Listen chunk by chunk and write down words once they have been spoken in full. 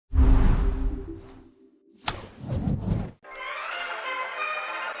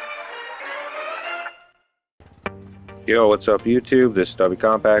Yo, what's up YouTube? This is Stubby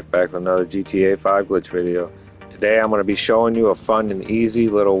Compact back with another GTA 5 glitch video. Today I'm going to be showing you a fun and easy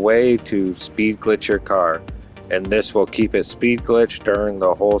little way to speed glitch your car. And this will keep it speed glitched during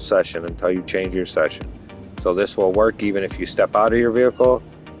the whole session until you change your session. So this will work even if you step out of your vehicle,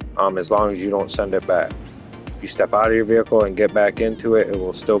 as long as you don't send it back. If you step out of your vehicle and get back into it, it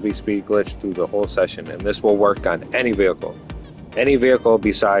will still be speed glitched through the whole session. And this will work on any vehicle. Any vehicle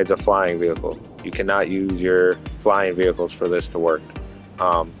besides a flying vehicle. You cannot use your flying vehicles for this to work.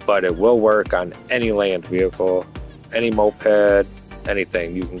 But it will work on any land vehicle, any moped,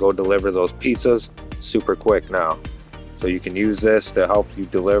 anything. You can go deliver those pizzas super quick now. So you can use this to help you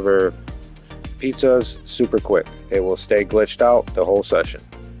deliver pizzas super quick. It will stay glitched out the whole session.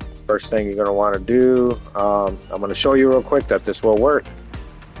 First thing you're going to want to do, I'm going to show you real quick that this will work.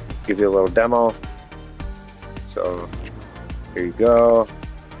 Give you a little demo. So here you go.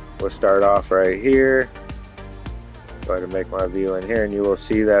 We'll start off right here. Go ahead and make my view in here, and you will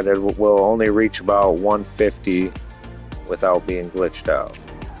see that it will only reach about 150 without being glitched out.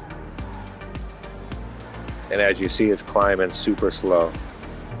 And as you see, it's climbing super slow.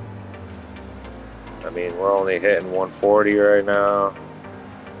 I mean, we're only hitting 140 right now.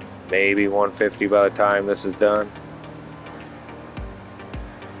 Maybe 150 by the time this is done.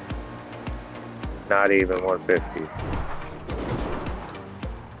 Not even 150.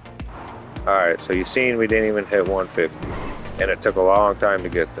 Alright, so you've seen we didn't even hit 150, and it took a long time to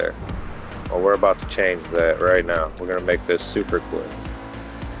get there. Well, we're about to change that right now. We're going to make this super quick.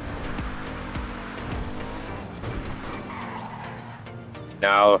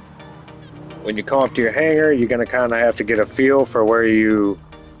 Now, when you come up to your hangar, you're going to kind of have to get a feel for where you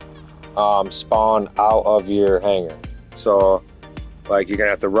spawn out of your hangar. So, like, you're going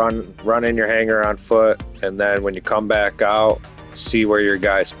to have to run in your hangar on foot, and then when you come back out, see where your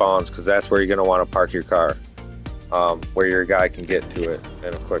guy spawns, because that's where you're going to want to park your car, where your guy can get to it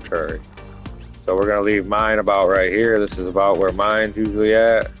in a quick hurry. So we're going to leave mine about right here. This is about where mine's usually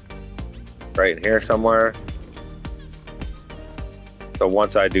at, right in here somewhere. So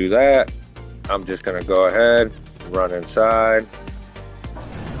once I do that, I'm just going to go ahead and run inside.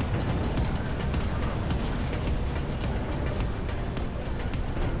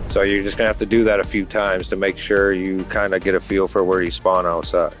 So you're just going to have to do that a few times to make sure you kind of get a feel for where you spawn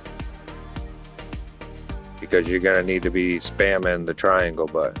outside. Because you're going to need to be spamming the triangle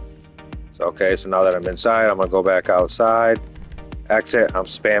button. So okay, so now that I'm inside, I'm going to go back outside. Exit, I'm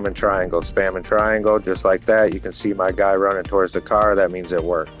spamming triangle, just like that. You can see my guy running towards the car. That means it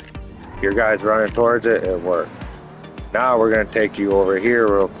worked. Your guy's running towards it, it worked. Now we're going to take you over here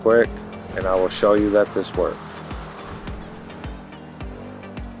real quick, and I will show you that this worked.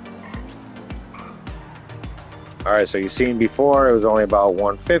 Alright, so you've seen before it was only about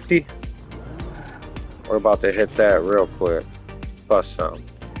 150. We're about to hit that real quick, plus some.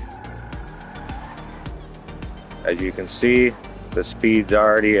 As you can see, the speed's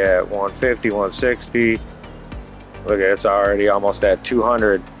already at 150, 160. Look, it's already almost at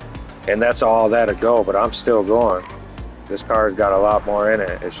 200, and that's all that'll go, but I'm still going. This car's got a lot more in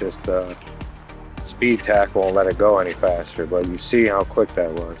it. It's just the speed tack won't let it go any faster, but you see how quick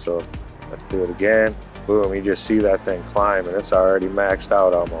that was. So let's do it again. Boom, you just see that thing climb, and it's already maxed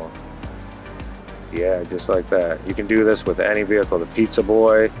out almost. Yeah, just like that. You can do this with any vehicle, the Pizza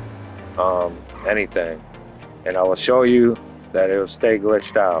Boy, anything. And I will show you that it will stay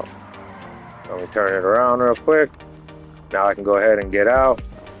glitched out. Let me turn it around real quick. Now I can go ahead and get out.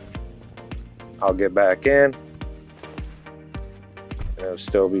 I'll get back in, and it'll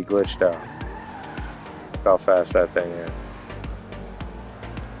still be glitched out. Look how fast that thing is.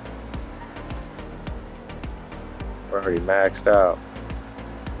 We're already maxed out.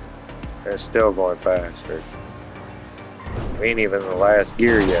 And it's still going faster. We ain't even in the last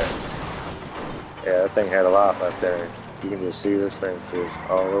gear yet. Yeah, that thing had a lot left there. You can just see this thing's just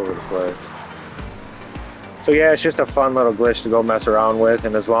all over the place. So yeah, it's just a fun little glitch to go mess around with,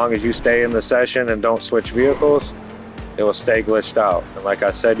 and as long as you stay in the session and don't switch vehicles, it will stay glitched out. And like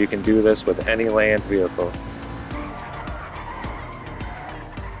I said, you can do this with any land vehicle.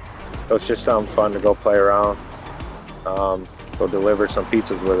 So it's just something fun to go play around. Go deliver some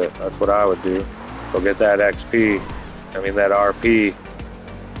pizzas with it. That's what I would do. Go get that XP, that RP,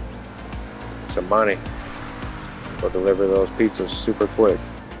 some money. Go deliver those pizzas super quick.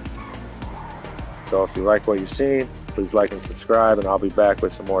 So if you like what you've seen, please like and subscribe, and I'll be back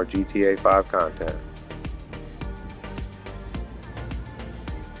with some more GTA 5 content.